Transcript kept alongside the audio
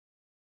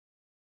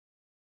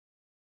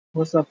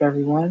What's up,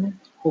 everyone?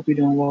 Hope you're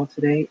doing well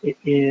today. It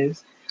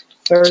is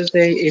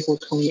Thursday, April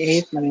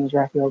 28th. My name is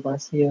Rafael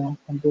Garcia,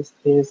 and this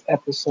is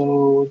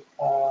episode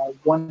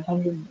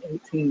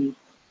 118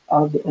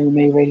 of the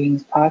MMA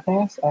Ratings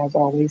podcast. As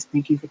always,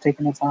 thank you for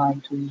taking the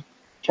time to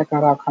check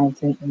out our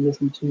content and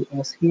listen to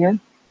us here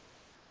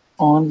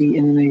on the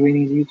MMA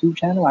Ratings YouTube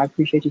channel. I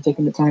appreciate you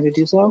taking the time to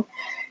do so.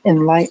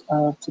 In light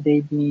of today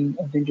being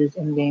Avengers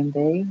Endgame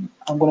Day,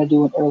 I'm going to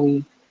do an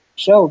early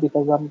show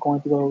because I'm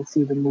going to go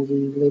see the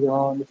movie later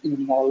on this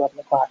evening at 11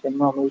 o'clock. And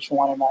normally,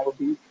 Shawan and I will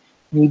be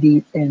knee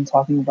deep in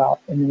talking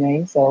about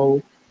MMA.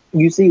 So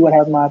you see what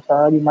has my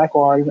priority.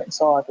 Michael already went and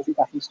saw it because he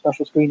got some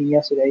special screening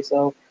yesterday.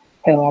 So,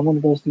 hell, I'm going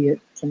to go see it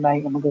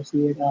tonight. I'm going to go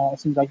see it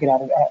as soon as I get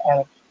out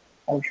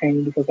of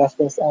training because that's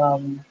just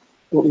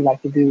what we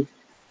like to do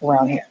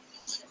around here,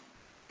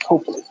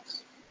 hopefully.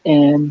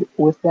 And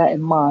with that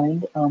in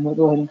mind, we'll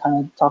go ahead and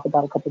kind of talk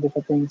about a couple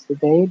different things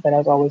today. But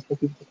as always,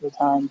 thank you for taking the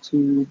time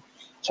to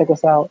check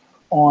us out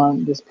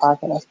on this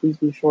podcast. Please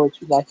be sure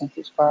to like and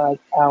subscribe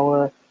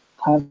our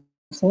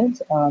content.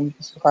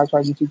 Subscribe to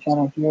our YouTube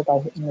channel here by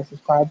hitting the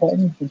subscribe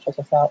button. You can check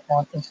us out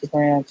on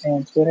Instagram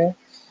and Twitter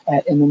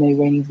at MMA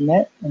Ratings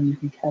Net, and you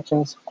can catch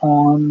us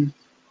on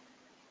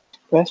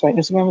that's right.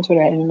 Instagram and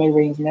Twitter at MMA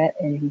Ratings Net,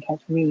 and you can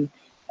catch me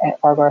at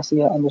R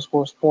Garcia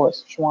underscore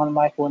sports. Shawan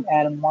Michael and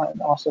Adam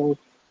Martin also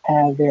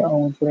have their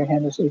own Twitter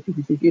handles. So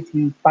if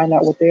you find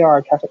out what they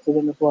are, catch up to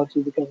them as well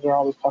too, because they're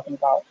always talking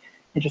about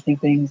interesting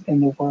things in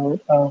the world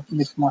of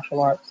mixed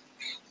martial arts.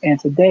 And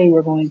today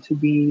we're going to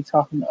be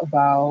talking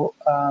about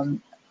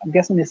I'm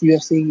guessing this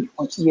UFC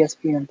on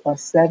ESPN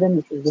Plus 7,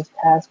 which was this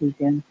past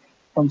weekend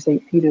from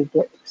St.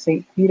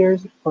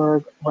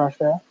 Petersburg,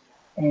 Russia,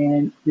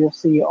 and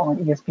UFC on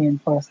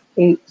ESPN Plus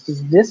 8, which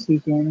is this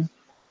weekend.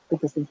 I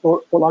think it's in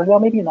Fort Lauderdale,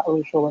 maybe. I'm not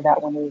really sure where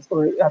that one is,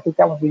 or I think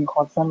that one's being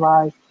called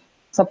Sunrise,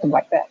 something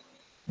like that.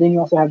 Then you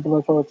also have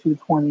Bellator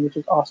 220, which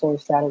is also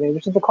Saturday,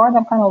 which is the card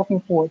I'm kind of looking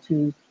forward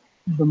to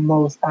the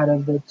most out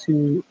of the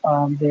two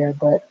there.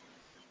 But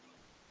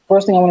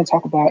first thing I want to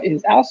talk about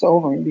is Alistair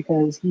Overeem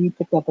because he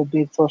picked up a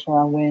big first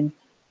round win.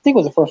 I think it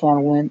was a first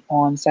round win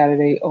on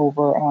Saturday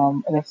over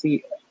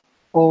NFC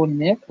Old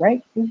Nick,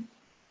 right? Who's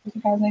the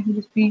guy's name he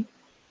just beat?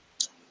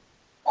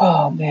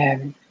 Oh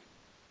man,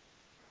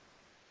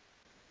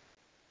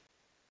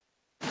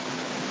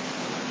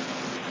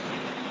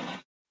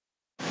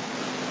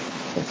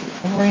 let's see.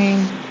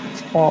 Overeem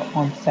fought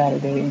on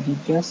Saturday and he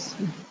just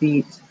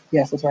beat.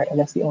 Yes, that's right.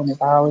 NFC Old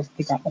Nick. I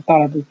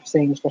thought I was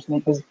saying his first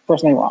name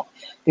wrong.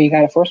 But he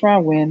got a first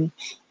round win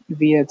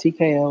via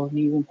TKO,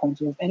 knees and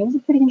punches, and it was a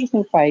pretty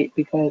interesting fight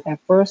because at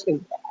first it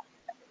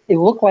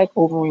looked like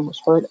Overeem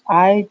was hurt.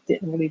 I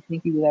didn't really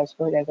think he was as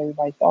hurt as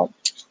everybody thought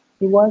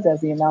he was, as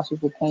the announcers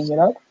were playing it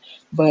up.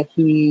 But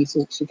he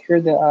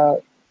secured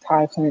the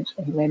tie clinch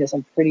and he landed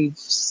some pretty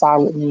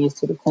solid knees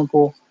to the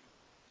temple,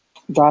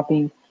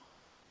 dropping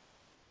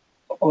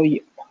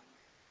Oy-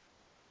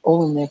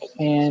 Olenek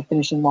and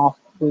finishing him off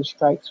with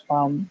strikes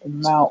from the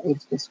mount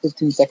with just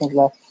 15 seconds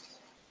left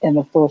in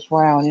the first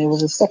round. And it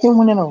was his second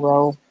win in a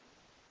row.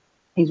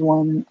 He's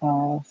won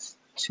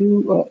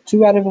two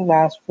out of the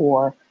last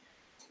four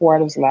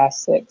out of his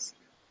last six.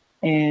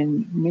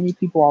 And many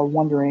people are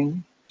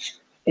wondering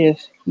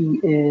if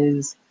he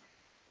is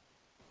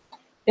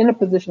in a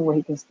position where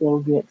he can still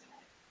get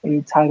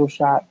a title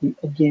shot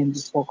again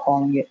before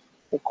calling it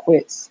the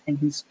quits. And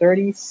he's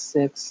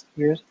 36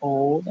 years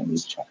old. Let me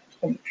check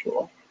to make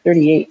sure.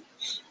 38.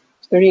 He's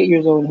 38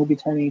 years old and he'll be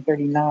turning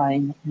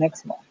 39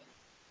 next month.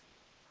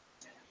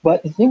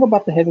 But the thing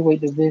about the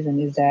heavyweight division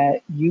is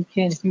that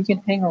if you can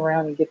hang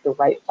around and get the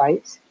right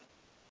fights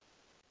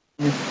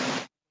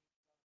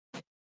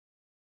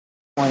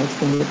for an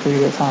extended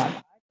period of time,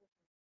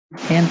 he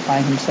can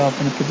find himself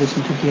in a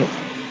position to get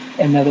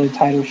another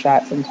title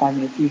shot sometime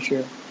in the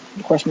future.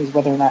 The question is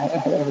whether or not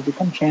he'll ever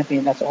become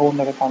champion. That's a whole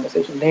nother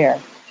conversation there.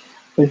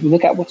 But if you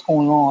look at what's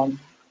going on,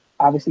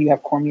 obviously you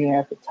have Cormier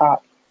at the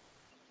top,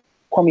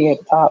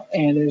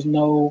 and there's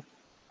no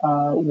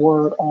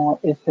word on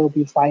if he'll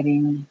be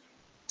fighting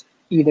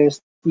either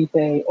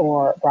Stipe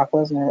or Brock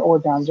Lesnar or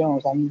John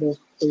Jones. I mean, those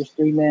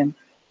three men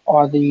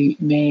are the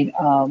main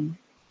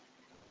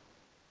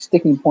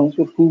sticking points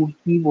with who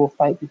he will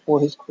fight before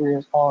his career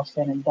is all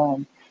said and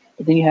done.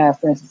 But then you have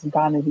Francis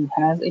Ngannou, who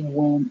has a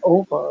win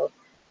over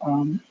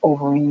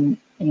in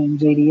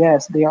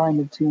JDS. They are in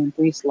the 2 and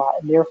 3 slot,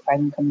 and they're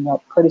fighting coming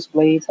up. Curtis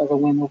Blades has a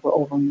win over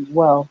Overeem as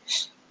well.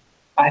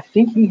 I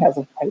think he has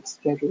a fight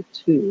scheduled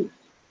too.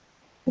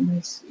 Let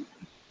me see.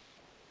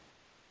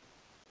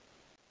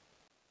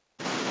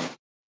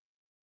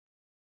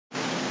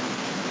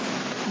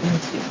 Let me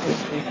see if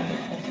Curtis Blades has a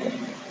fight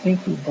scheduled. I think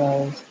he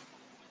does.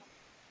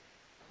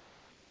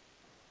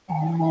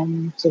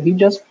 So he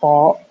just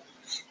fought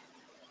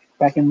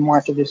back in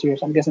March of this year.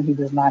 So I'm guessing he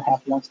does not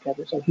have one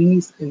schedule. So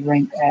he's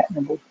ranked at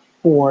number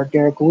 4.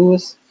 Derek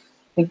Lewis.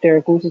 I think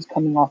Derek Lewis is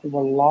coming off of a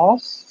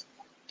loss.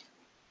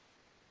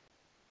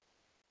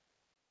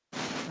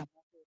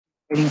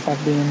 Ratings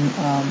have been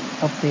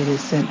updated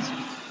since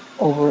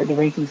over the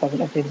rankings have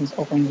been updated since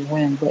opening the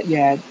win. But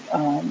yeah,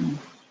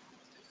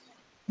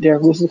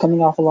 Derek Lewis is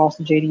coming off a loss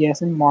to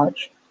JDS in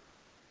March.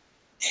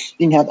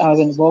 Then you have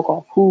Alexander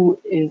Volkov, who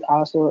is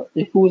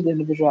the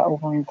individual that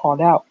Overeem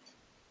called out.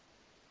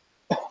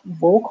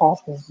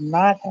 Volkov does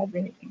not have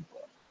anything for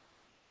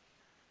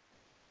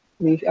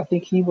it. I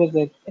think he was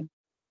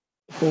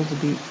supposed to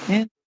be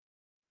in.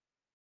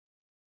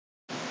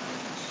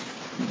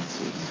 Let's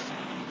see.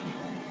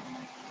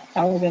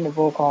 Alexander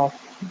Volkov,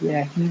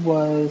 yeah, he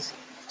was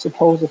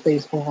supposed to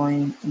face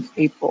Overeem in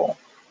April.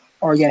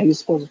 Or yeah, he was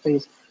supposed to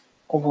face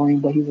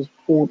Overeem, but he was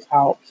pulled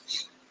out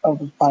of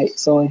the fight.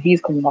 So he's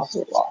coming off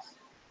with a loss.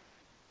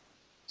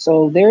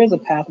 So there is a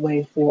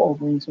pathway for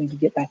Overeem to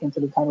get back into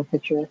the title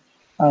picture.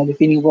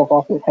 Defeating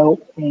Volkov would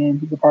help, and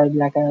he could probably be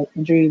like an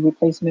injury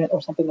replacement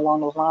or something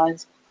along those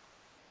lines.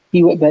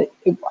 He would, but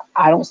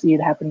I don't see it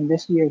happening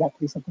this year. That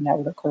could be something that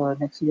would occur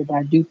next year. But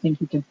I do think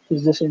he can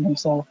position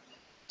himself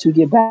to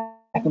get back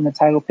in the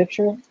title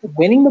picture.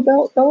 Winning the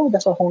belt, though,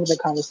 that's a whole other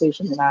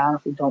conversation, and I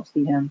honestly don't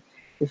see him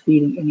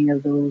defeating any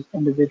of those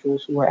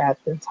individuals who are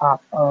at the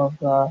top of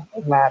the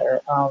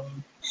ladder.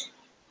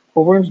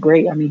 Overeem's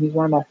great. I mean, he's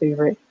one of my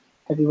favorite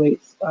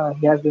heavyweights.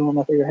 He has been one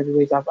of my favorite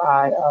heavyweights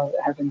I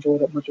have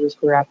enjoyed much of his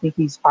career. I think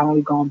he's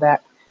finally gone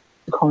back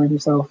to calling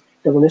himself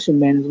the Volition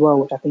Man as well,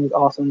 which I think is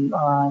awesome.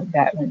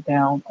 That went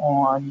down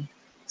on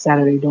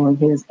Saturday during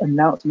his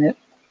announcement.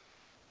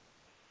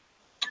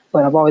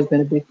 But I've always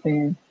been a big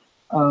fan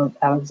of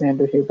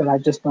Alexander here, but I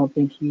just don't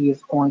think he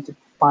is going to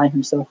find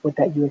himself with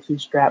that UFC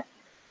strap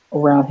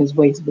around his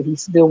waist. But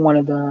he's still one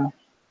of the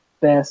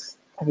best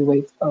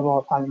heavyweights of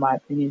all time, in my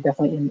opinion.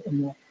 Definitely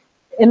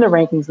in the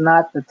rankings,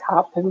 not the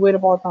top heavyweight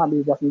of all time, but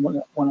he's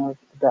definitely one of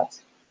the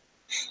best.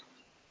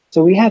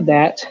 So we have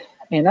that,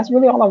 and that's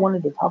really all I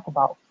wanted to talk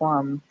about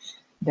from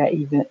that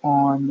event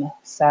on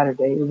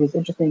Saturday. It was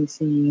interesting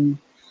seeing,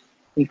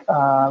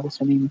 what's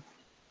her name,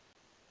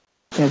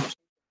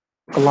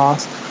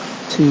 lost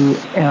to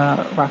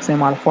Roxanne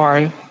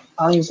Modafferi.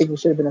 I don't even think it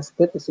should have been a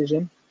split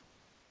decision.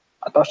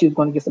 I thought she was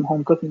going to get some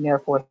home cooking there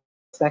for a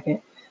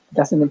second.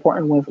 That's an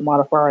important win for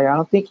Modafferi. I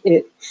don't think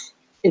it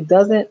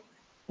doesn't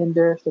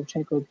hinder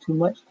Shevchenko too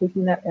much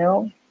taking that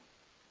L,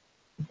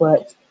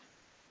 but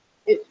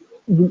it,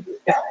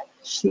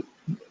 she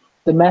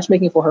the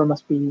matchmaking for her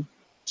must be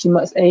she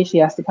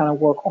has to kind of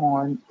work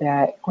on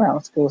that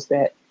ground skill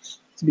set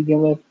to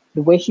begin with.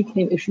 The way she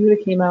came, if she would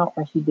have came out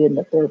like she did in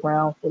the third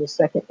round for the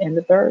second and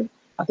the third,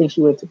 I think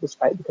she would have took this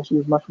fight because she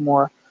was much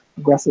more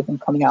aggressive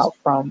and coming out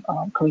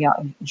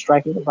and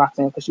striking with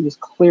Roxanne because she was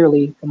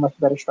clearly a much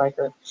better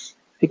striker,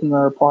 picking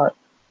her apart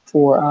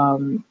for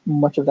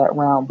much of that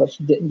round, but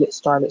she didn't get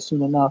started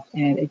soon enough,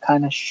 and it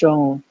kind of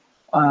shown.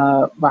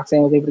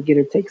 Roxanne was able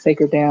to take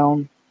her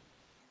down,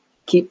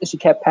 she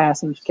kept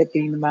passing, she kept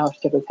getting them out,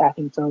 she kept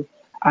attacking. So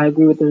I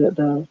agree with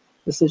the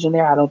decision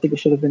there. I don't think it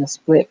should have been a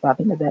split, but I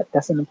think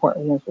that's an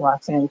important win for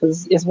Roxanne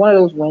because it's one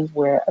of those wins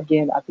where,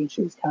 again, I think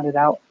she was counted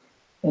out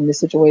in this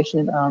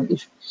situation.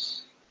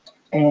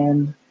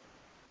 And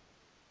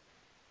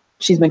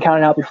she's been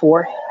counted out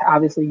before.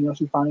 Obviously,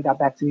 she finally got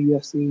back to the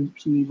UFC.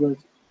 She was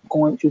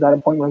at a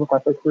point where it looked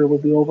like her career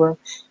would be over.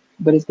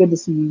 But it's good to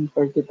see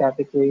her get that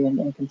victory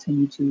and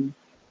continue to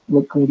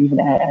look good even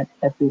at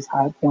this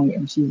high point.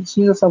 And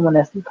she's someone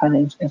that's kind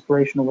of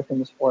inspirational within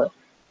the sport.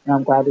 And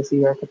I'm glad to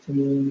see her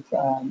continuing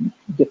to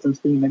get some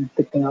steam and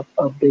picking up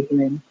a big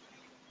win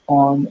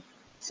on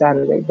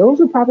Saturday. Those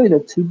are probably the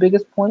two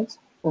biggest points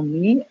for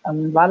me. I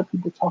mean, a lot of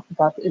people talk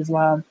about the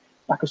Islam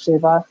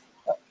Makhachev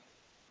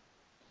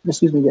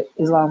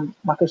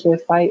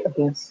fight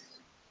against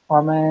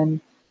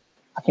Arman.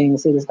 I can't even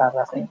say this guy's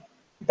last name.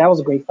 That was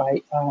a great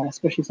fight,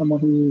 especially someone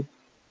who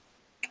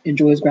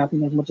enjoys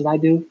grappling as much as I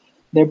do.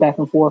 Their back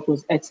and forth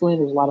was excellent.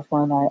 It was a lot of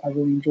fun. I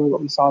really enjoyed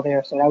what we saw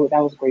there. So that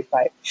was a great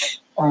fight.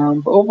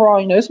 But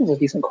overall, this was a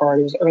decent card.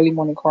 It was an early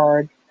morning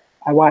card.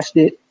 I watched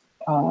it,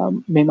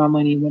 made my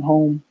money, went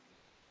home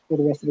for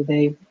the rest of the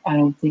day. I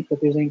don't think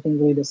that there's anything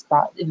really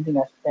anything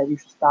that you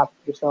should stop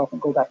yourself and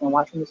go back and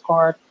watching this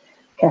card,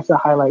 catch the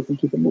highlights, and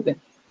keep it moving.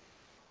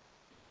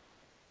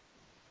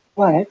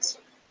 But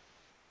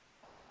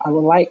I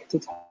would like to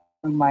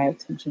turn my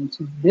attention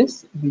to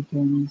this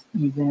weekend's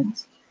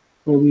event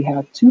where we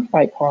have two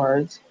fight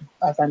cards.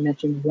 As I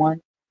mentioned,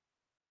 one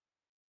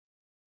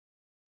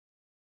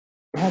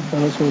we have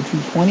Bellator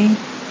 220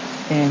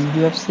 and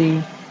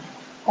UFC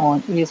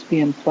on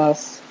ESPN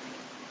Plus.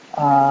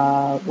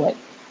 What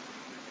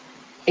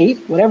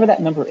 8? Whatever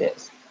that number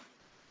is.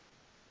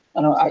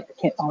 I know I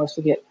can't always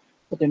forget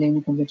what their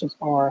naming conventions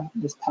are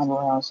this time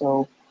around.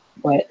 So,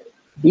 but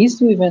these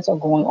two events are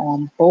going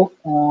on both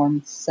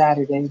on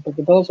Saturday, but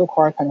the Bellator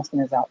card kind of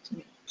stands out to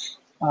me.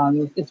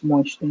 It's more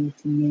interesting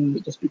to me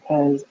just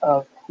because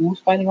of who's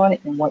fighting on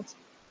it and what's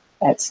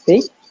at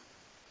stake.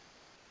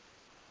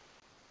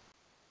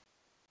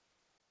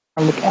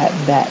 I look at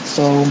that.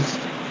 So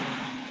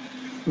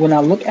when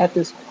I look at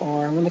this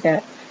card, I'm going to look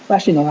at.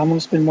 Actually, no, I'm going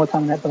to spend more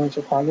time on that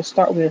Bellator card. Let's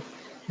start with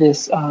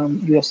this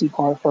UFC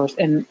card first,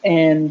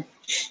 and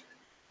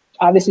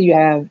obviously you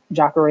have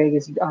Jacare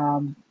against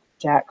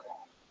Jack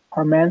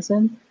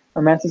Hermansson.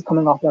 Hermanson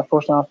coming off that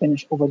first round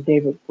finish over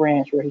David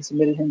Branch, where he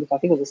submitted him with, I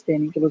think it was a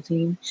standing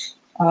guillotine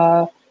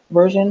uh,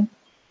 version,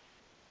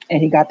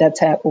 and he got that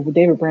tap over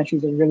David Branch,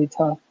 who's a really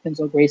tough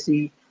Renzo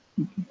Gracie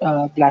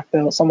black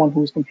belt, someone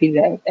who's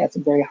competed at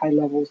some very high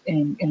levels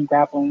in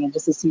grappling, and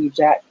just to see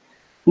Jack,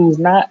 who's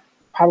not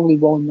probably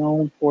well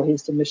known for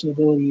his submission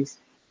abilities,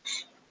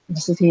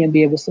 just to see him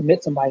be able to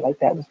submit somebody like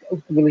that was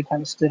really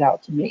kind of stood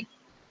out to me.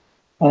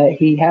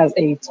 He has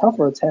a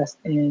tougher test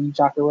in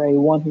Jacare,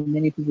 one who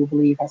many people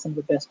believe has some of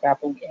the best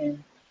grappling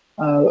in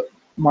uh,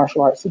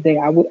 martial arts today.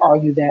 I would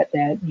argue that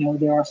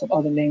there are some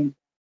other names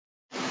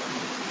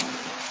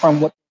from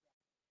what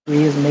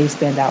he is may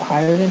stand out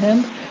higher than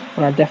him,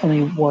 but are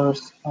definitely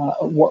worth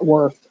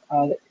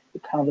the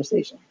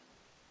conversation.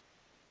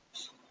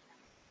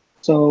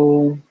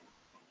 So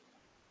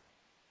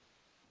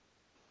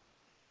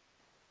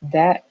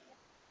that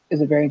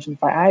is a very interesting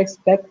fight. I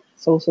expect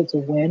Sosa to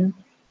win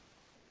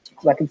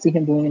because I can see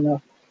him doing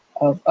enough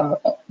of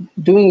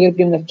doing a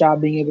good enough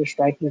job being able to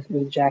strike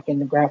with Jack, and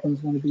the grappling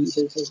is going to be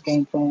his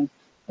game plan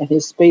and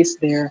his space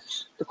there.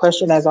 The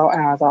question, as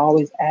I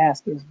always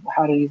ask, is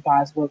how do these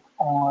guys look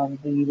on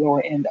the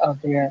lower end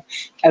of their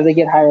as they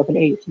get higher up in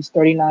age? He's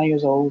 39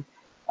 years old.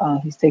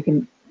 Of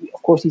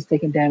course, he's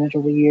taken damage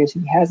over the years.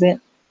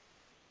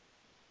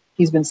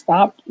 He's been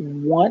stopped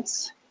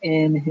once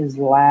in his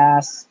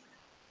last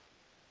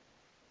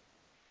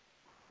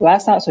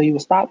time. So he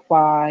was stopped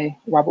by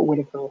Robert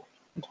Whitaker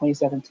in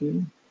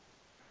 2017.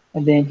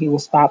 And then he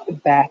was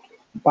stopped back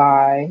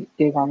by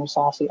Davon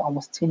Rosasi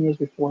almost 10 years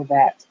before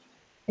that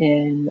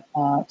in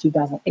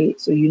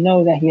 2008. So you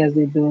know that he has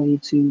the ability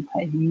to,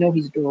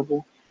 he's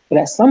durable. But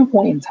at some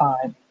point in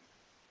time,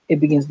 it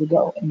begins to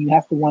go. And you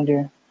have to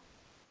wonder,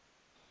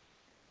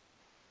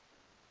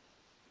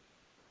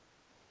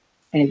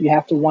 and if you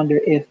have to wonder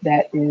if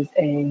that is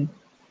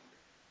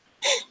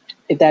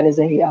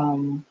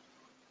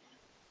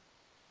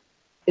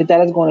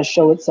going to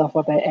show itself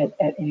up at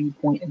any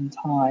point in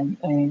time.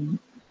 And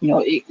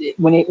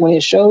when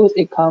it shows,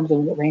 it comes,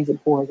 and when it rains,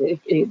 it pours.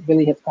 It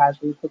really hits guys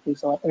really quickly.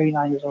 So at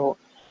 39 years old,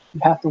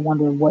 you have to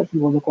wonder what he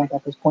will look like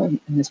at this point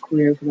in his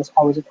career, because that's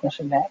always a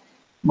question that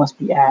must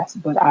be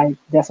asked. But I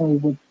definitely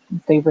would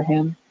favor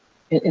him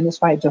in this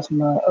fight, just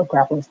from a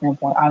grappling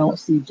standpoint. I don't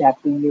see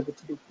Jack being able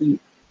to defeat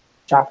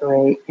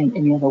Jacare in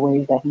any other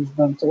ways that he's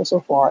done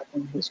so far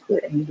in his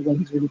career, and the way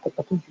he's really picked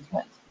up his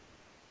wins.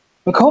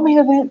 The co-main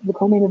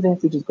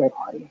event features Greg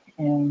Hardy,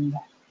 and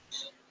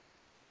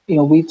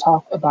we've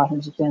talked about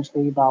him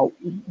substantially about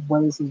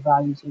what is his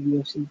value to the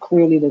UFC.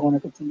 Clearly, they're going to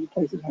continue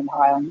placing him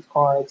high on these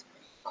cards.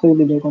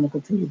 Clearly, they're going to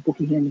continue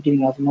booking him and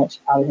getting as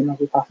much out of him as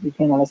they possibly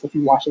can, unless if he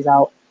washes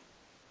out.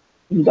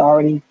 He's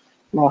already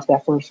lost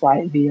that first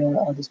fight via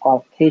a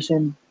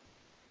disqualification.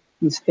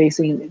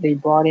 They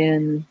brought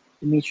in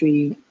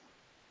Dmitry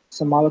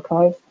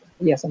Samalikov.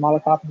 Yeah,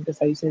 Samalikov, I think that's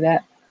how you say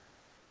that.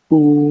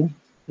 Who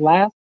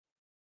last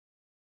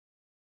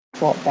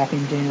fought back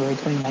in January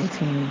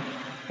 2019,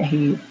 and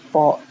he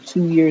fought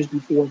 2 years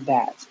before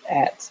that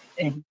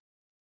and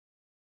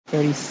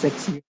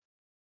 36 years,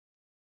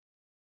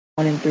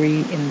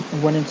 1-3 and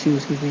 1-2,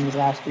 excuse me, in his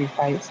last three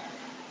fights.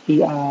 He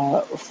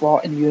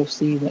fought in the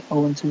UFC, went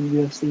 0-2 in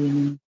the UFC, and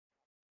then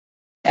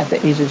at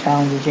the Asia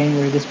Challenge in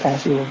January this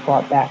past year was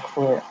brought back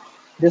for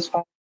this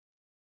fight.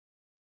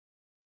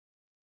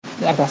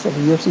 Like I said, the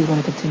UFC is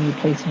going to continue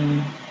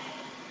placing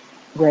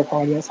Greg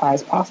Hardy as high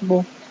as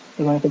possible.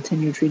 They're going to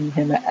continue treating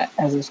him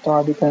as a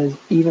star, because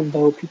even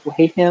though people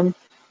hate him,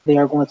 they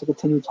are going to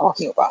continue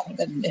talking about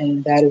him,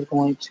 and that is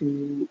going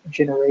to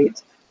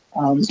generate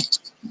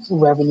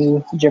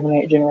revenue,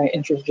 generate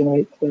interest,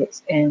 generate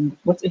clicks. And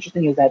what's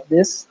interesting is that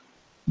this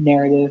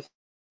narrative,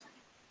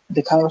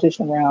 the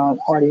conversation around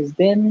Hardy, has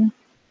been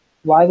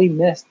widely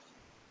missed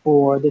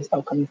for this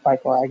upcoming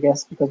fight card, I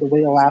guess, because the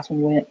way the last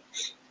one went,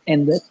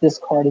 and that this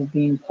card is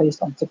being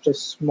placed on such a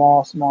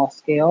small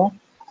scale,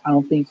 I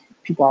don't think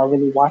people are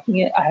really watching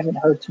it. I haven't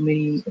heard too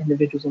many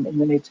individuals in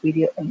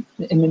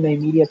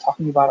MMA media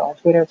talking about it on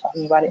Twitter,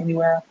 talking about it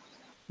anywhere,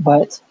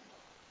 but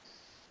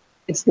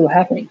it's still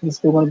happening. He's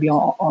still going to be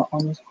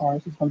on those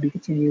cards. He's going to be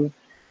continue.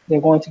 They're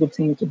going to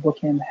continue to book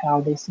him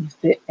how they see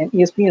fit, and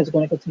ESPN is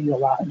going to continue to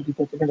allow him to be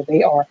booked together.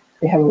 They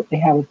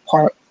have a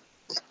part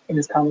in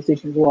this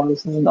conversation as well.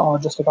 This isn't all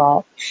just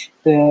about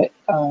the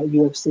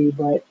UFC,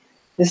 but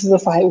this is a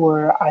fight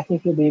where I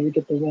think he'll be able to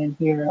get the win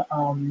here.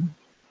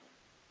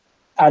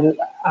 I don't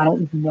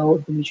know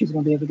if Dimitri's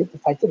going to be able to get the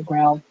fight to the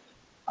ground.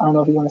 I don't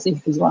know if you want to see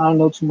if I don't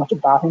know too much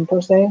about him per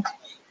se,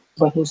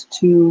 but let's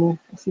see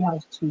how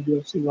his two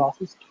UFC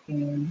losses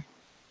came.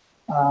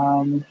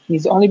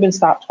 He's only been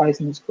stopped twice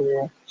in his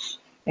career,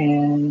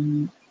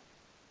 and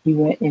he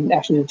went in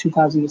actually the two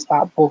times he was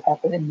stopped both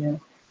happened in the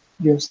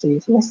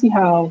UFC. So let's see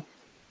how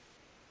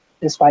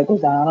this fight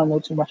goes down. I don't know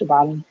too much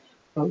about him,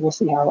 but we'll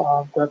see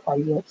how Greg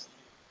Hardy looks.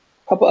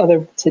 A couple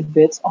other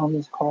tidbits on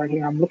this card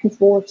here. I'm looking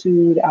forward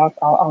to the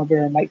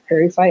Oliveira and Mike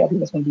Perry fight. I think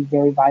that's going to be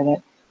very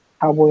violent.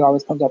 Cowboy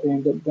always comes up there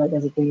and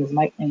does the thing as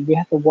Mike, and we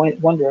have to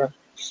wonder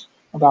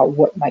about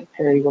what Mike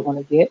Perry we're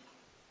going to get,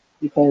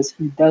 because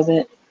he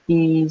doesn't.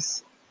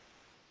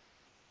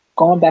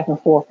 going back and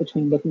forth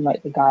between looking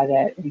like the guy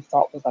that we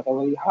thought was like a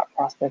really hot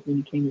prospect when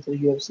he came into the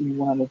UFC,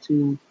 one on the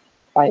two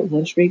fight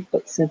win streak.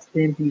 But since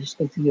then, he's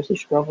continuously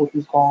struggled.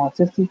 He's gone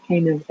since he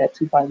came in with that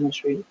two fight win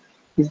streak.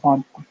 He's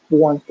gone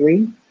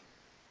 4-3.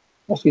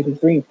 Excuse me,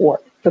 3-4.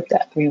 Took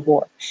that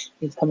 3-4.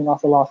 He's coming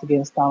off a loss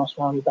against Donald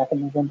Cerrone back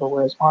in November,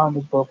 where his arm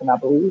was broken, I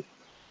believe.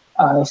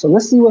 So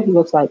let's see what he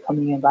looks like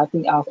coming in. But I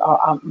think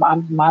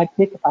my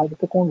pick, if I had to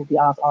pick one, would be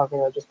Alex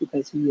Oliveira, just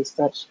because he's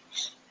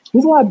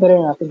a lot better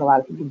than I think a lot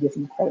of people give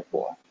him credit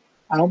for.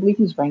 I don't believe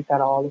he's ranked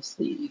at all. Let's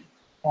see.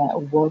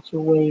 At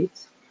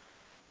welterweight,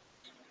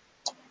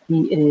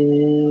 he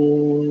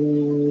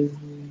is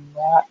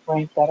not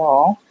ranked at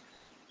all.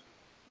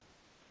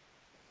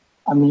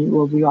 I mean,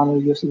 well, we all know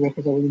UFC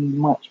rankings don't really mean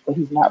much, but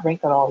he's not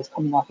ranked at all. He's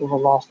coming off of a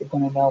loss to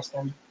Gunnar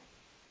Nelson.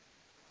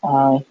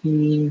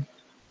 He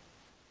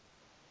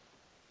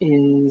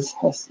is,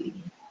 let's see,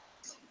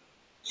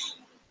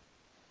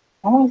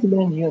 how long has he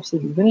been in the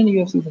UFC? He's been in the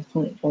UFC since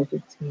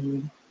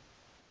 2015.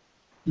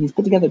 He's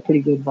put together a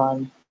pretty good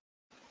run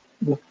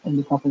in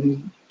the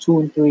company.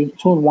 2-3,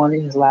 2-1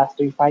 in his last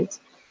three fights,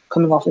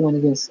 coming off a win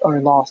against or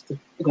lost to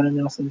Gunnar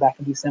Nelson back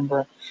in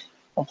December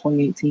of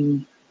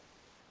 2018.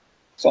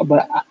 So,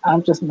 but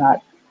I'm just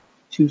not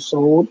too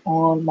sold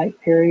on Mike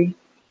Perry,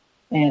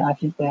 and I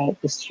think that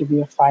this should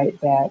be a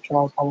fight that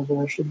Charles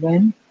Oliveira should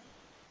win.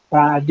 But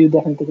I do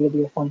definitely think it'll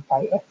be a fun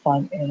fight, a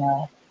fun and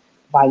a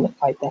violent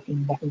fight that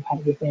can kind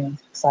of get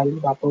fans excited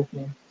about both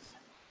men.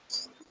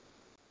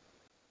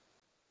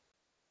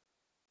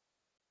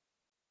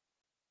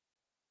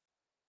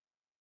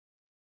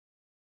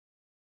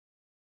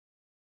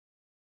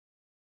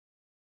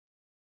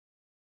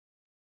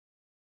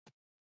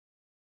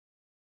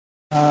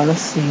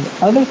 Let's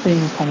see. Other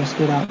things kind of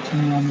stood out to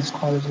me on this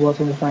card as well.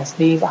 So if I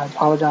sneeze, I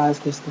apologize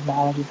because the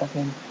allergies have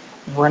been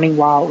running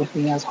wild with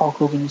me as Hulk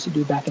Hogan used to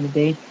do back in the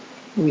day.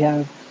 We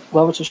have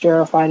Glover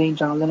Teixeira fighting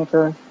John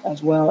Lineker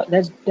as well.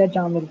 That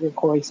John Lineker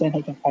Corey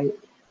Sandhagen fight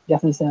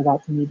definitely stands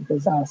out to me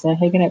because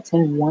Sandhagen at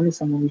 10-1 is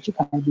someone we should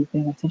kind of be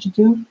paying attention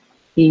to.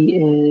 He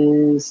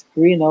is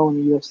 3-0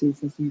 in the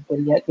UFC but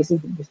yet this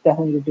is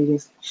definitely the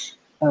biggest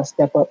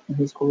step up in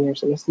his career.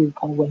 So let's see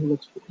kind of what he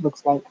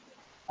looks like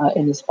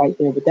in this fight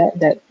there. But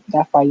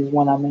that fight is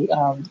one I may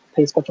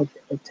pay special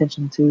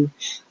attention to.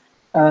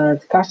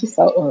 Takashi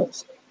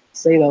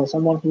Sato,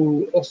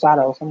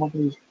 someone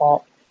who's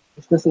fought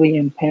exclusively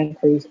in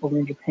Pancrase over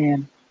in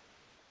Japan,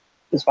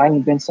 is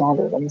fighting Ben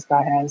Saunders. And this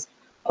guy has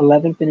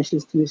 11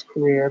 finishes to his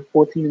career,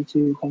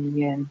 14-2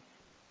 coming in.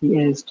 He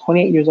is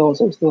 28 years old,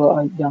 so he's still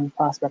a young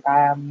prospect.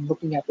 I am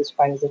looking at this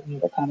fight as if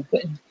they're kind of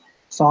putting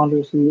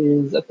Saunders,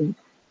 who is, I think,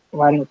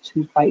 riding a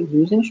two-fight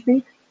losing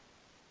streak.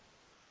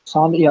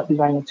 Saunders, yep, he's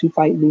riding a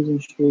two-fight losing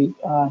streak.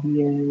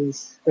 He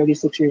is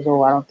 36 years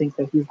old. I don't think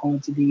that he's going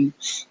to be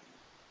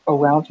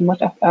around too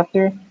much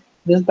after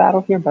this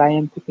battle here, but I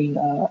am picking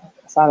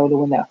Sato to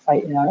win that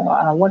fight. And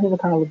I want him to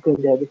kind of look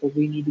good there because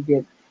we need to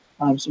get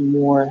some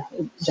more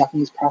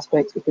Japanese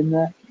prospects within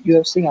the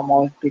UFC. I'm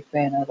always a big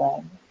fan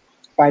of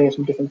fighters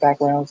from different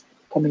backgrounds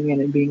coming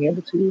in and being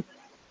able to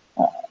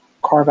uh,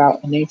 carve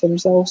out a name for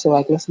themselves. So,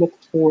 like, let's look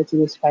forward to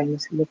this fight.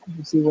 Let's look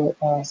and see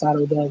what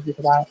Sato does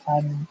because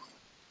I'm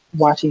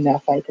watching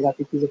that fight because I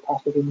think he's a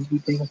prospect we need to be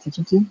paying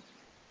attention to.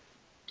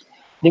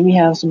 Then we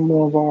have some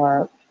more of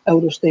our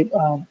elder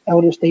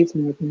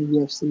statesmen within the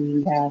UFC.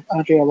 We have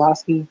Andre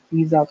Arlovski.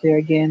 He's out there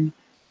again,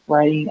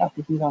 riding. I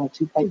think he's on a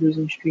two-fight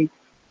losing streak.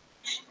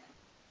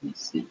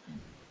 Let's see.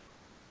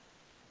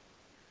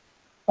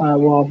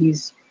 Well,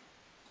 he's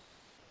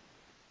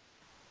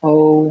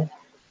 0-2-1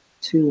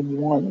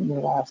 in the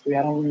last three.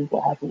 I don't remember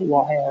what happened with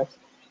Wall Harris,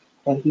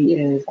 but he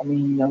is. I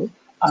mean,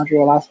 Andre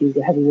Arlovski is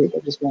the heavyweight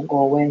that just won't go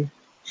away.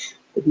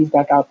 But he's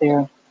back out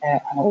there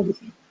at how old is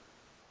he?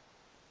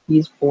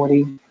 He's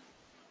 40.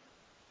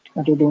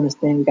 After doing his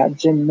thing, we got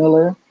Jim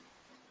Miller,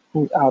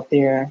 who's out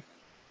there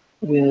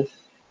with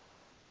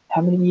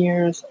how many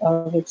years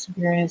of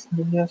experience in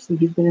the UFC?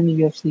 He's been in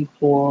the UFC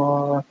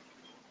for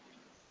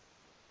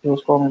still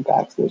scrolling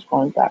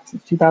back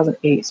since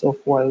 2008. So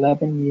for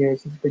 11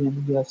 years, he's been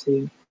in the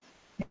UFC,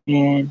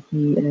 and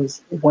he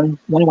is one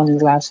in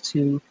his last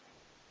two,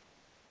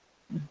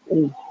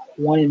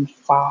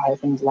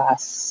 1-5 in his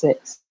last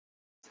six.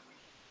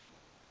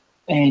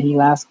 And he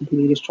last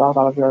competed against Charles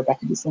Oliveira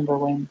back in December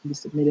when he was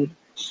submitted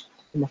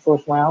in the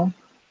first round.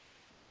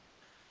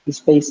 He's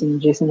facing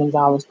Jason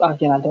Gonzalez.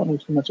 Again, I don't know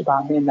too much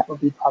about him. That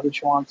would be probably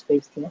Shawan's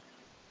face to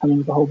I mean,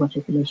 with a whole bunch of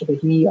information. But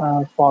he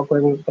fought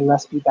Gregory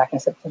Gillespie back in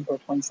September of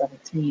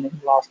 2017, and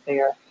he lost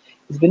there.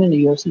 He's been in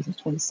the UFC since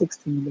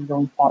 2016 and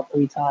only fought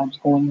three times,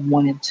 going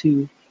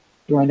 1-2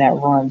 during that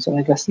run. So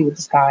like, let's see what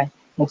this guy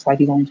looks like.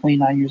 He's only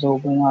 29 years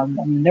old, but I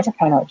mean, never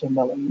count out Jim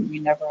Miller.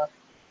 You never.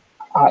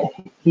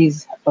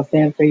 He's a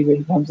fan favorite.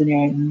 He comes in there,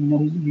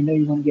 and you know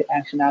you're going to get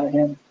action out of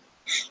him.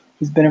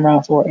 He's been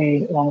around for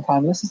a long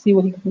time. Let's just see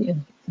what he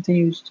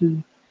continues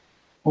to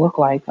look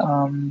like.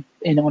 And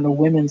on the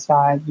women's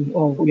side, we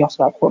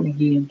also got Court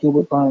McGee and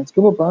Gilbert Burns.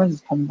 Gilbert Burns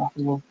is coming off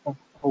of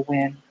a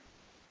win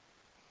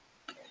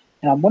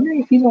And I'm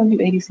wondering if he's going to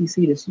do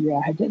ADCC this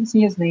year. I didn't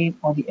see his name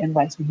on the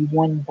invites, but he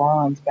won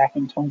bronze back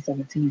in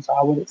 2017, so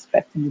I would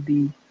expect him to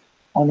be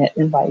on that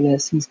invite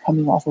list. He's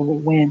coming off of a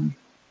win,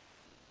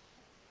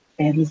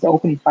 and he's the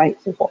opening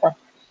fight so far.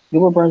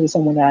 Gilbert Burns is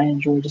someone that I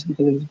enjoy just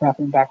because of his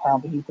grappling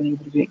background, but he's been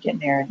able to get in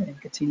there and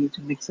continue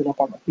to mix it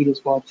up on the feet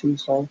as well too.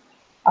 So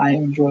I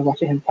enjoy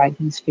watching him fight.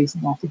 He's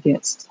facing off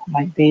against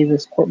Mike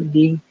Davis, Court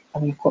McGee. I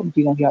mean, Court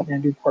McGee gonna get out there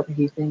and do Court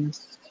McGee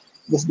things.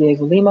 This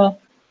Diego Lima.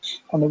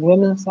 On the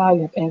women's side,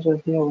 we have Angela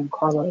Hill and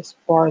Carla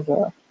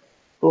Esparza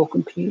will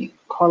compete.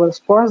 Carla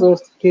Esparza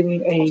is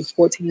getting a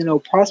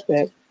 14-0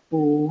 prospect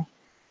who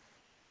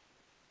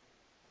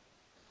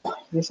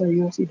this is her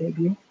UFC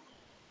debut.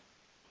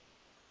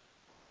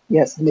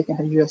 Yes, making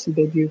her UFC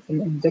debut from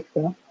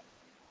Invicta.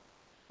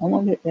 I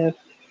wonder if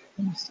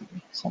let me see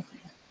something.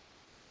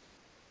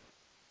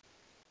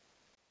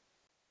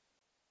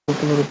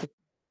 Look a little bit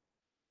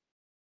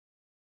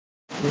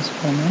at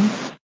this woman.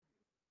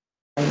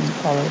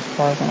 Fighting Carla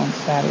Esparza on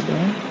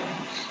Saturday.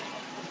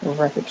 The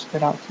record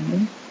stood out to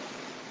me.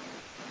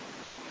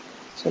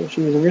 So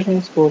she was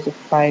originally supposed to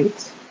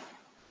fight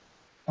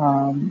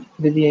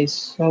Vivier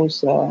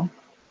Sosa,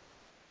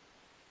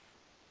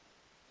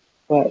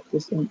 but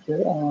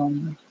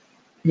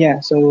yeah,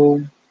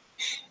 so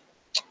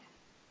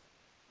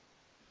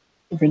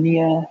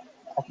Vernia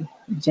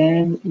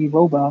Jan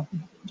Iroba.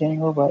 Jan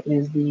Iroba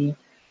is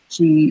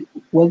she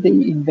was the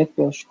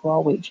Invicta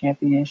strawweight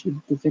champion. She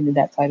defended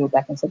that title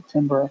back in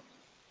September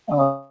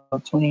of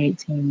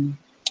 2018.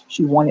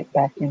 She won it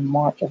back in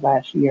March of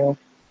last year.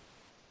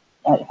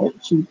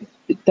 She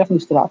it definitely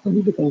stood out to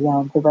me because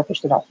her record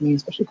stood out to me,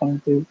 especially coming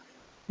through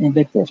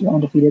Invicta. She's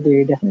undefeated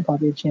there, definitely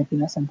probably a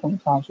champion at some point in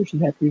time. So she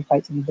had 3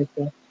 fights in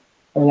Invicta,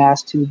 her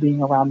last 2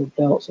 being around the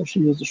belt. So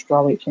she was the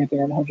strawweight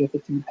champion at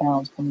 115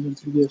 pounds coming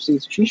into the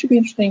UFC. So she should be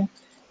interesting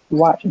to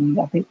watch. And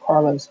I think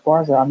Carla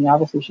Esparza, I mean,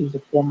 obviously she's a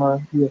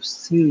former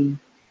UFC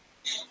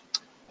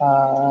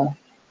uh,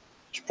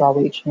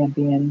 strawweight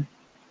champion,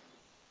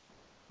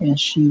 and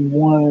she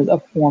was a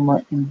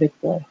former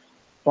Invicta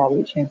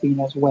strawweight champion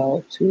as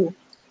well too.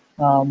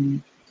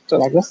 So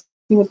let's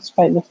see what this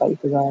fight looks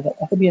like because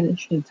that could be an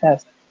interesting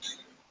test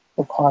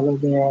for Carla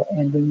there.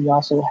 And then we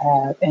also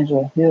have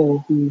Angela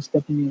Hill, who's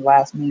stepping in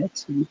last minute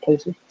to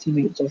replace her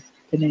teammate Just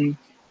Finney,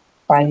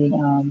 fighting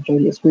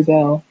Jodie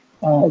Escribel.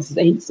 This is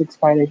 8-6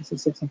 fighter. This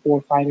is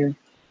 6-4 fighter.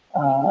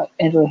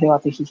 Angela Hill, I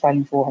think she's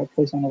fighting for her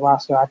place on the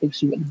roster. I think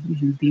she wouldn't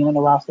usually be on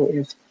the roster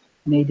if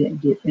May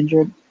didn't get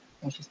injured.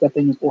 And she stepped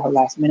in for her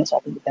last minute, so I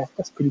think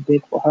that's pretty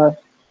big for her.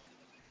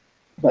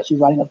 But she's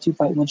riding a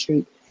 2-fight win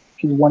streak.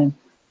 She's 1-3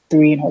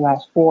 in her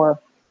last 4.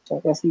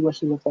 So let's see what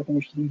she looks like and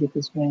if she can get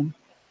this win.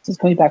 Since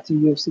coming back to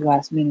UFC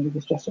last minute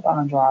against Jessica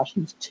Andrade,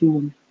 she's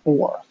 2-4.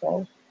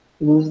 So if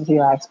she loses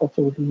here, I expect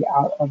her to be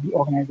out of the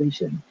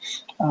organization.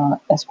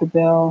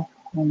 Esquibel,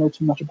 I don't know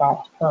too much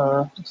about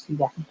her. Let's see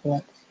if I can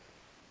correct.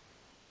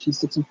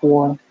 She's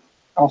 6-4.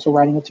 Also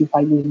riding a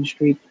 2-fight losing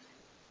streak.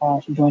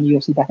 She joined the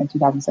UFC back in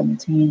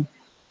 2017.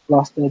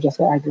 Lost to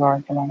Jessica Aguilar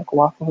and Carolina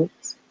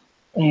Kowalkiewicz.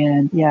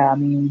 And yeah, I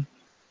mean,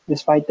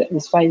 this fight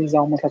is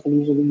almost like a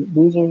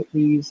loser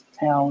leaves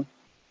town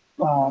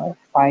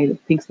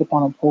fight. Pink slip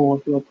on a pole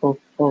if you're a pro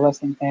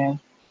wrestling fan.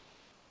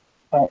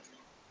 But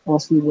we'll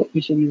see what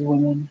each of these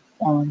women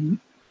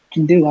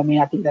can do. I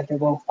mean, I think that they're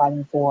both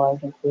fighting for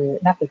their career,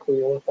 not their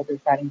career, but they're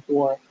fighting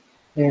for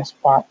their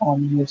spot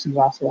on the UFC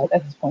roster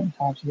at this point in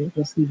time. So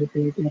we'll see what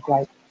they look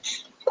like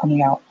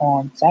coming out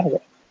on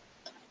Saturday.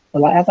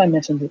 But as I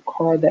mentioned, the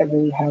card that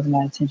really has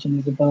my attention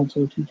is the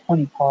Bellator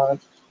 220 card.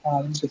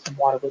 Let me get some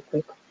water real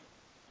quick.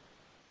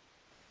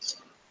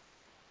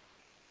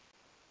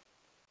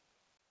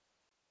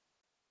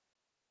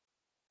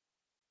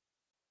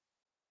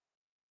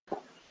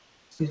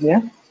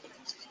 Yeah,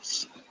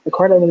 the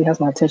card that really has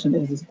my attention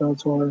is this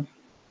Bellator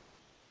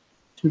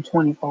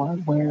 220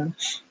 card where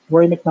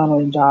Rory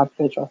McDonald and Job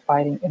Fitch are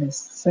fighting in a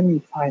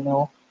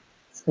semifinal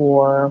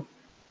for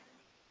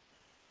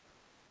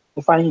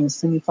they're fighting in the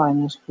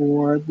semifinals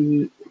for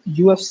the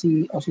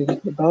UFC, excuse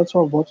me, the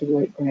Bellator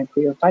welterweight Grand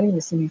Prix. They're fighting in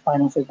the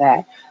semifinal for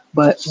that,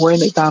 but Rory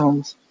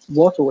McDonald's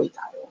welterweight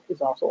title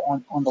is also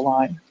on the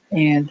line.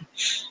 And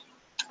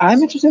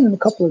I'm interested in a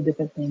couple of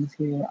different things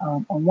here.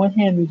 On one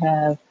hand, we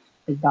have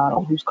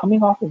McDonald, who's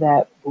coming off of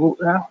that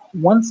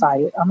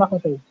one-sided, I'm not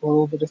going to say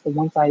brutal, but just the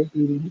one-sided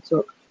beating he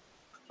took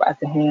at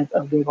the hands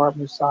of Gegard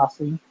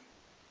Mousasi.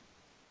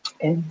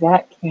 And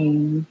that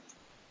came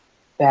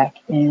back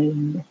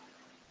in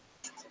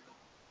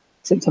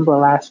September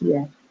last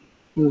year.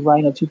 He was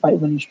riding a 2-fight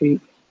winning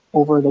streak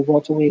over the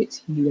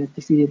welterweights. He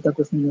defeated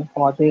Douglas Lee and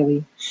Paul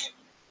Daly.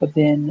 But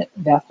then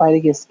that fight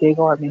against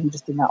Gegard, man, he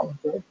just did not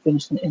look good.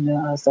 Finished in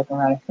the second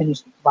round and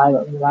finished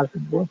violently. A lot of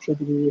people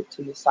attributed it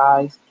to the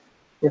size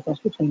difference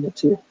between the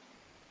two.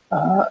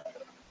 Uh,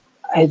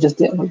 it just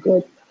didn't look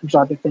good.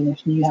 Dropped the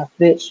finish. And you have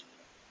Fitch,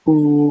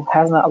 who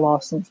has not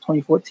lost since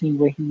 2014,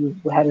 where he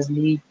had his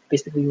knee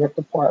basically ripped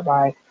apart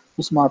by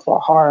Usman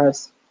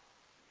Fajares.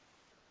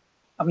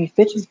 I mean,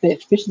 Fitch is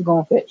Fitch. Fitch is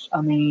going Fitch.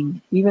 I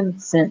mean, even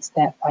since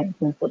that fight in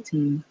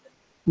 2014,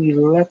 he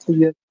left the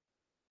UFC.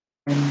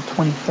 in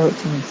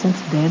 2013.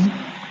 Since then,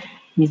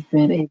 he's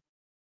been a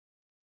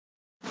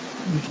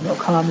Yushin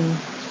Okami,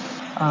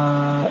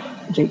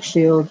 Jake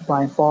Shields,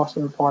 Brian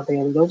Foster, Paul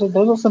Bailey. Those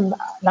are some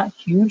not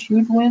huge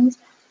wins,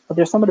 but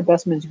they're some of the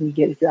best wins you can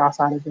get if you're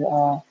outside of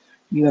the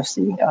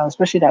UFC.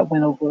 Especially that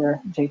win over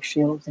Jake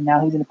Shields, and now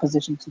he's in a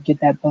position to get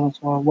that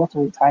Bellator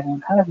welterweight title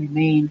and kind of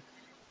remain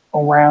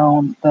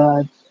around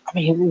the. I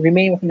mean, he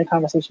remain within the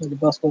conversation of the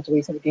best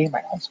welterweights in the game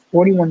right now. He's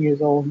 41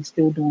 years old. He's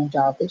still doing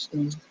job pitch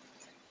things.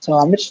 So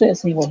I'm interested in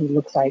seeing what he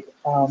looks like.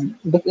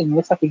 It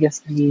looks like he gets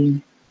to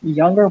be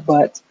younger,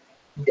 but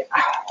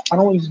I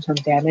don't want to use the term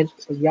damaged,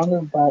 but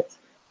younger, but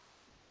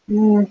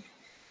mm,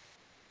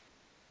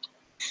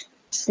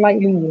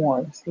 slightly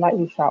worn,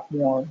 slightly shot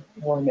worn,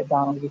 Warren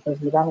McDonald,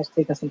 because McDonald's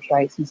taken some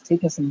strikes. He's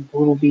taken some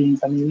brutal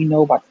beatings. I mean, we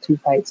know about the two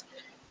fights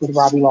with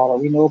Robbie Lawler.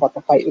 We know about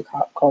the fight with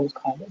Carlos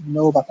Condit. We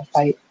know about the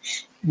fight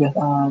with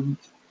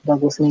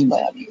Douglas Lima.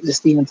 I mean, the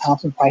Stephen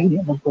Thompson fight, he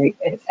didn't look great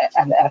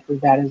after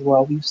that as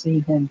well. We've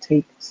seen him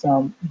take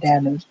some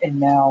damage, and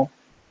now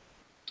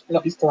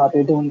he's still out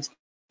there doing his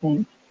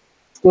thing.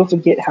 Still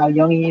forget how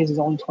young he is. He's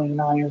only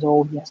 29 years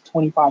old. He has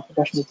 25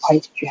 professional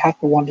fights, but you have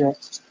to wonder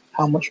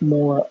how much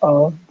more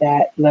of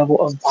that level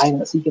of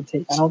violence he can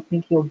take. I don't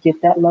think he'll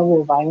get that level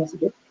of violence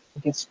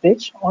against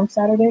Fitch on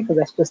Saturday because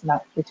that's just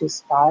not Fitch's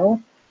style.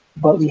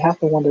 But we have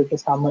to wonder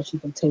just how much he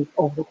can take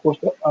over the course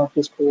of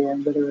his career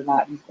and whether or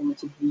not he's going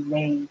to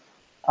remain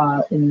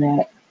in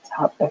that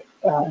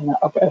in the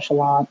upper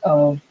echelon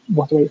of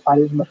welterweight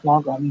fighters much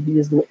longer. I mean, he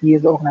is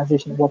the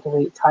organization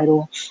welterweight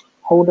title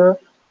holder.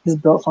 His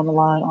belt's on the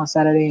line on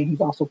Saturday, and he's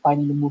also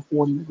fighting to move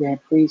forward in the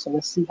Grand Prix. So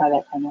let's see how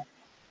that kind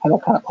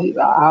of plays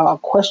out. I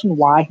question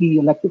why he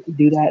elected to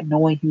do that,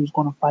 knowing he was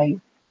going to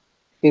fight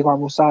Gegard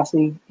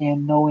Mousasi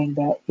and knowing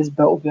that his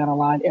belt would be on the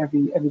line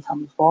every time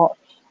he fought.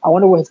 I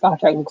wonder what his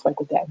contract looks like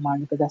with that in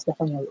mind, because that's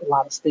definitely a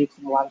lot of stakes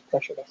and a lot of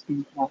pressure that's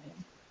being put on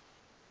him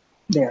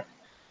there.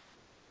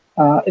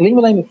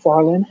 Ilima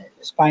McFarlane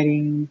is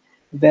fighting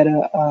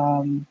Veta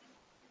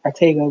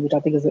Ortega, which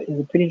I think is a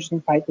pretty interesting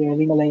fight there.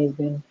 Ilima has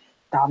been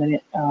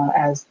dominant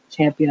as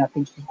champion. I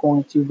think she's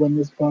going to win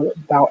this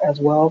bout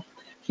as well.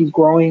 She's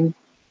growing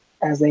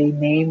as a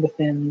name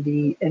within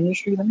the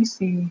industry. Let me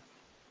see.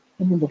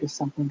 Let me look at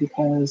something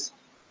because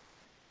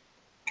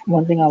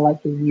one thing I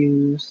like to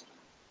use.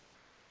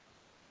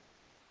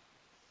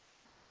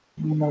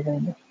 Ilima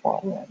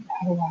McFarlane.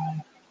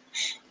 How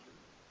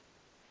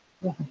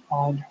do I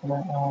find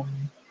her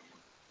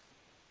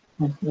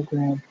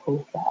Instagram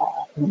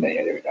profile?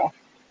 There we go.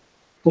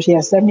 So she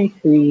has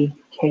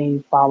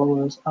 73K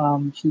followers.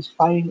 She's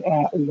fighting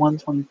at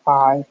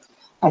 125.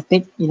 I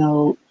think,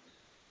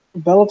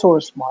 Bellator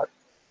is smart.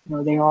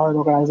 They are an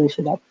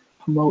organization that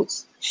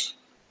promotes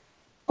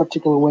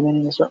particular women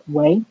in a certain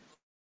way.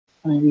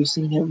 I mean, we've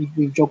seen it,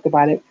 we've joked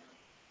about it.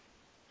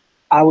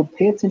 I would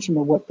pay attention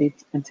to what they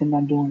intend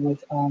on doing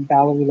with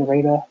Valerie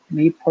Lareda.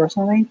 Me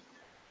personally,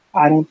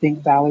 I don't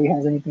think Valerie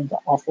has anything to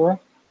offer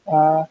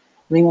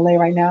Lima Lay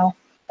right now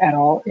at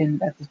all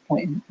at this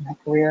point in her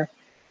career.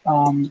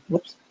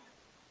 Whoops.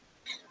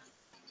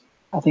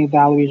 I think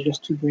Valerie is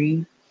just too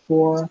green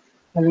for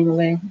Lima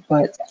Lay,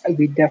 but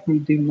we definitely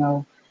do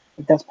know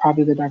that that's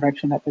probably the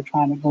direction that they're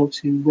trying to go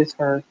to with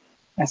her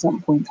at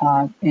some point in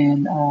time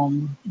in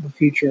the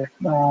future.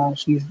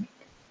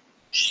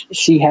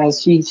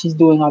 She's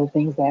doing all the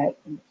things that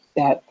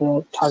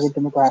the target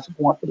demographic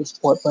want for the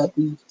sport, but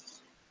the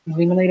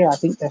eliminator, I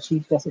think that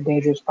she's just a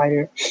dangerous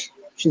fighter.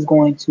 She's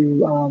going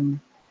to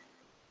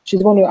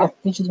I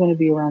think she's going to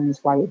be around this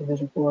flyweight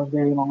division for a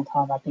very long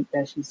time. I think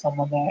that she's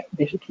someone that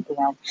they should keep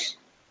around.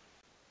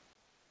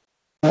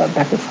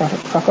 Back to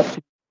truck up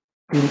to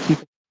keep.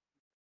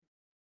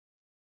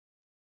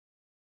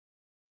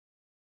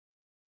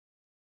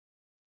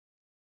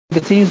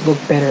 Continues to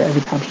look better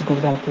every time she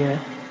goes out there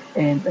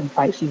and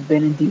fights. She's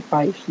been in deep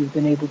fights. She's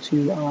been able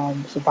to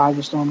survive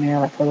the storm there.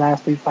 Like her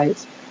last three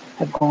fights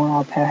have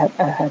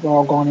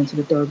all gone into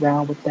the third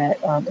round with that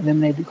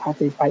eliminated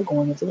Ducati fight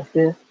going into the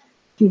fifth.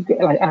 She's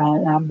like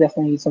I'm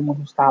definitely someone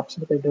who stops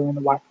what they're doing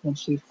to watch when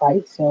she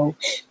fights. So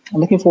I'm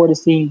looking forward to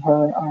seeing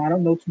her. I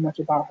don't know too much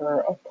about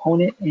her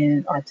opponent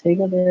in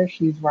Ortega. There,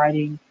 she's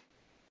riding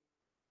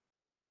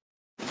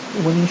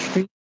winning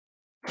streak.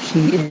 She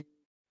is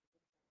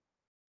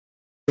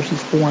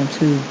she's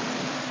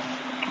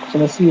 4-2. So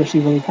let's see what she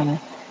really kind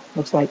of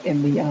looks like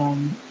in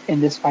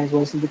this fight as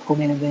well. This is the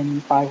co-main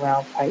event 5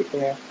 round fight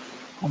there.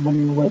 I'm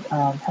wondering what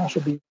how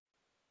she'll be.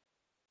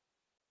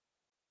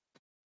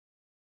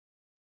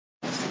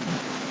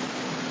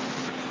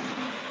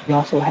 We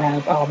also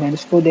have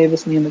it's Phil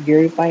Davis and Ian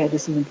McGarry fight.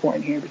 This is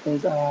important here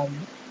because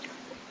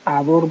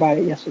I wrote about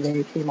it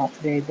yesterday. It came out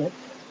today, but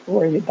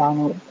Rory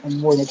McDonald,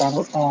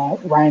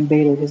 Ryan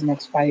Bader, his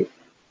next fight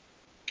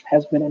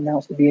has been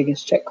announced to be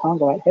against Czech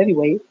Congo at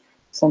heavyweight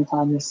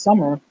sometime this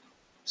summer.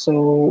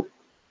 So,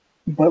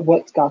 but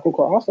what Scott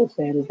Coker also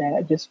said is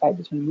that this fight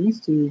between these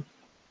two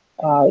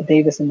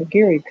Davis and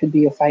McGarry could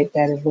be a fight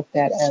that is looked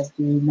at as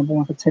the number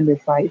one contender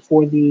fight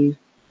for the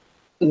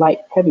light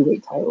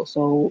heavyweight title.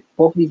 So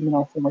both of these men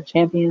are former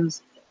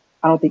champions.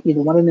 I don't think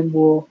either one of them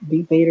will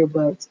beat Vader,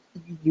 but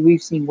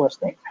we've seen worse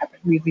things happen.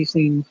 We've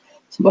seen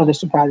some other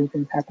surprising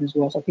things happen as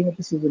well. So I think that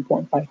this is an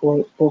important fight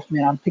for both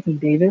men. I'm picking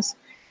Davis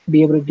to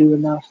be able to do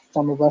enough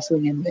from a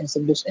wrestling and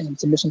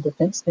submission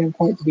defense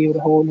standpoint to be able to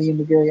hold Liam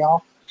McGarry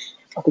off.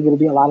 I think it'll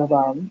be a lot of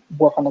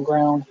work on the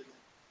ground,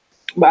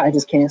 but I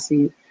just can't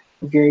see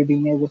McGarry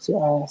being able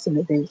to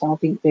submit Davis. I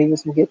don't think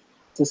Davis will get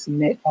to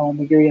submit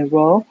McGarry as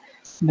well.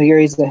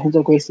 McGarry's a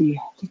Henzo Gracie.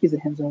 I think he's a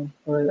Henzo,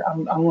 or I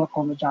don't want to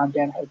call him a John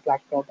Danaher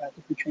black belt. But I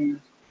think he trains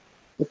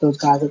with those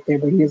guys up there,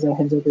 but he is a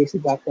Henzo Gracie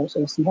black belt. So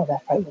we'll see how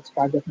that fight looks.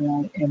 But I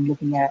definitely am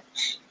looking at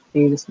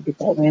Davis to get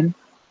that win.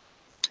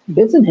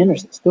 Benson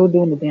Henderson still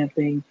doing the damn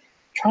thing,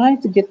 trying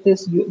to get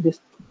this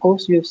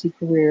post UFC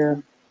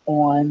career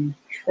on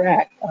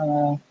track.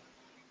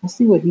 Let's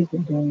see what he's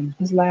been doing.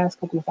 His last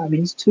couple of fights. I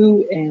mean,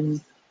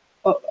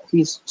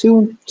 he's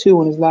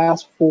 2-2 in his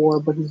last four,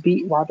 but he's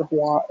beat Roger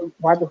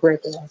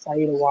Huerta and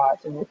Saida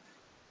Watts. So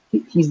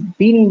he's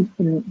beating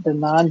the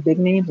non-big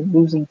names and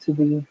losing to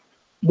the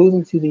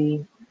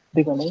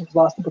bigger names.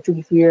 Lost to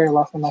Patricky Fier,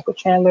 lost to Michael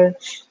Chandler,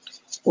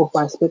 both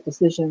by split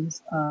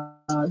decisions.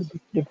 The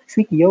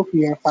Patricky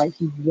Fier fight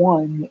he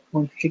won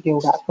when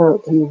Patricky got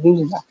hurt, but he was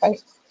losing that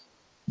fight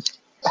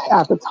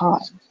at the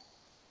time.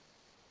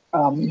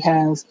 He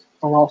has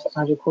a loss to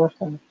Andre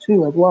Corson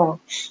too as well.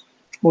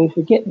 But we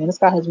forget, man, this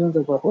guy has wins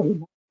over what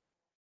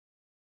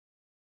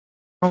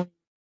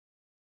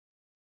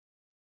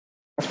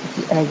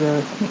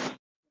ever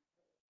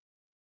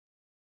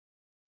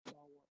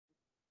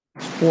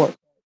sport.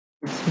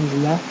 He's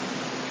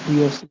left the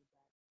UFC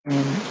in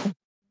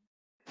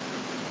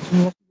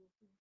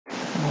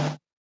uh,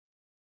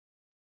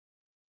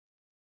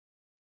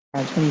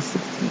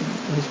 2016.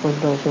 His first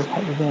Bellator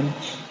fight with him.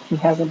 He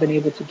hasn't been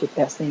able to get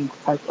that same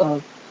type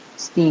of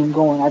steam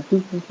going. I do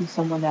think he's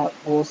someone that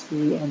we'll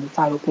see in the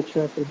title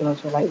picture for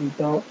Bellator lightweight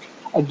belt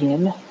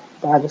again.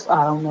 But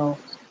I don't know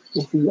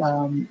if he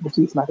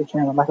defeats Michael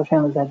Chandler. Michael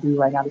Chandler's that dude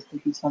right now. I just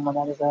think he's someone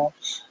that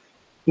is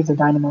he's a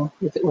dynamo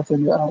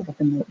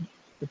within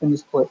the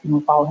sport. You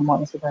can follow him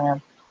on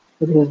Instagram.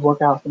 Look at his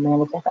workouts. The man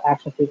looks like an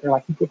action figure.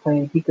 Like he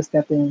could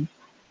step in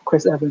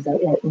Chris Evans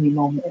at any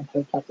moment and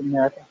play Captain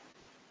America.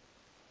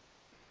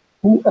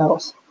 Who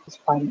else is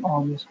fighting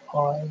on this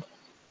card?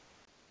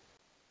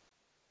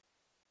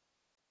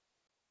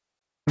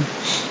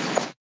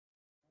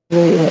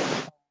 Really, it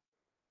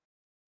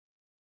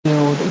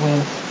filled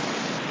with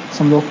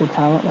some local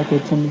talent like they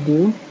tend to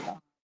do.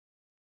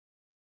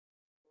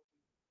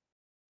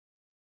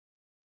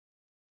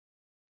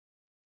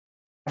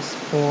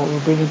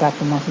 We're bringing back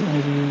the monthly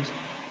interviews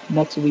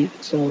next week,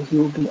 so he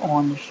will be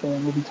on the show,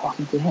 and we'll be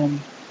talking to him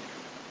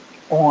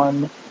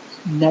on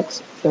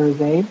next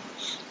Thursday.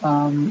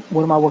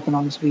 What am I working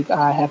on this week?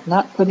 I have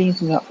not put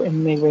anything up for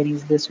MMA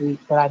ratings this week,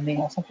 but I may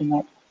have something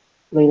up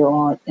later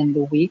on in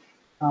the week.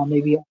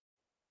 Maybe a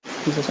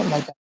piece or something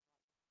like that.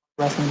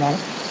 Wrestling that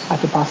I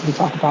could possibly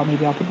talk about.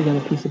 Maybe I'll put together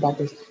a piece about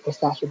this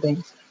Sasha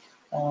Banks.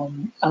 I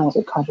don't know if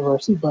it's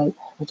controversy, but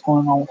what's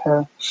going on with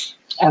her.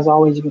 As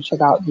always, you can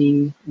check out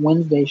the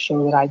Wednesday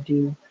show that I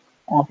do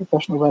on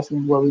professional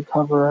wrestling where we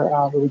talk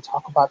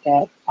about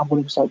that. I'm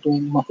going to start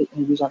doing monthly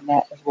interviews on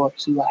that as well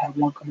too. I have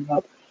one coming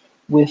up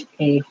with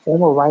a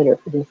former writer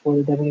for the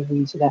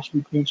WWE, so that should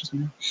be pretty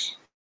interesting.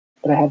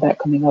 But I have that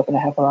coming up, and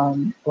I have a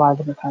lot of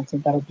different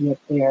content that'll be up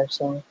there.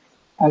 So,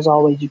 as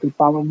always, you can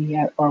follow me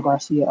at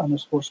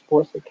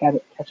 @rgarcia_sports to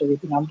catch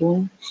everything I'm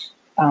doing.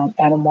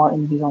 Adam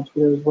Martin, he's on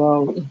Twitter as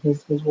well.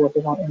 His work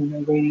is on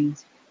MMA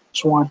ratings.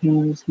 Schwan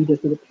Hughes, he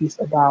just did a piece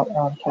about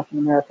Captain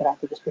America. That I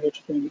think it's pretty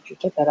interesting. You should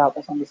check that out.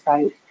 That's on the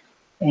site.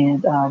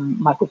 And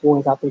Michael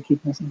Boyd is out there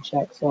keeping us in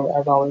check. So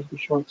as always, be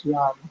sure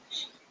to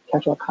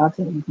catch our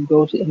content. You can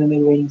go to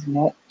MMA Ratings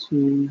Net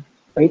to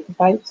rate the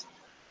fights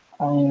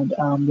and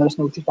let us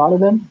know what you thought of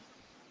them.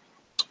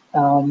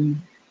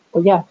 Um,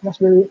 but yeah,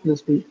 that's really it for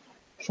this week.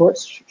 Short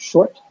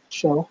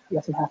show,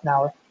 less than half an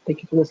hour.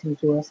 Thank you for listening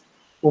to us.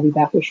 We'll be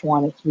back with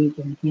Shawan next week,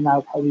 and he and I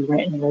will probably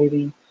ranting and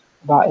raving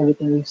about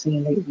everything we've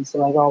seen lately.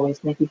 So, as always,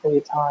 thank you for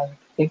your time.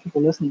 Thank you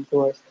for listening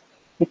to us.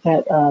 Hit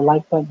that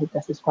like button, hit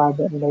that subscribe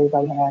button, and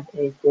everybody have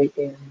a great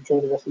day and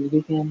enjoy the rest of your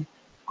weekend.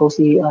 Go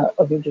see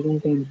Avengers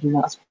Endgame. Do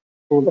not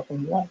spoil it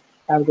from your life.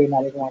 Have a great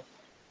night, everyone.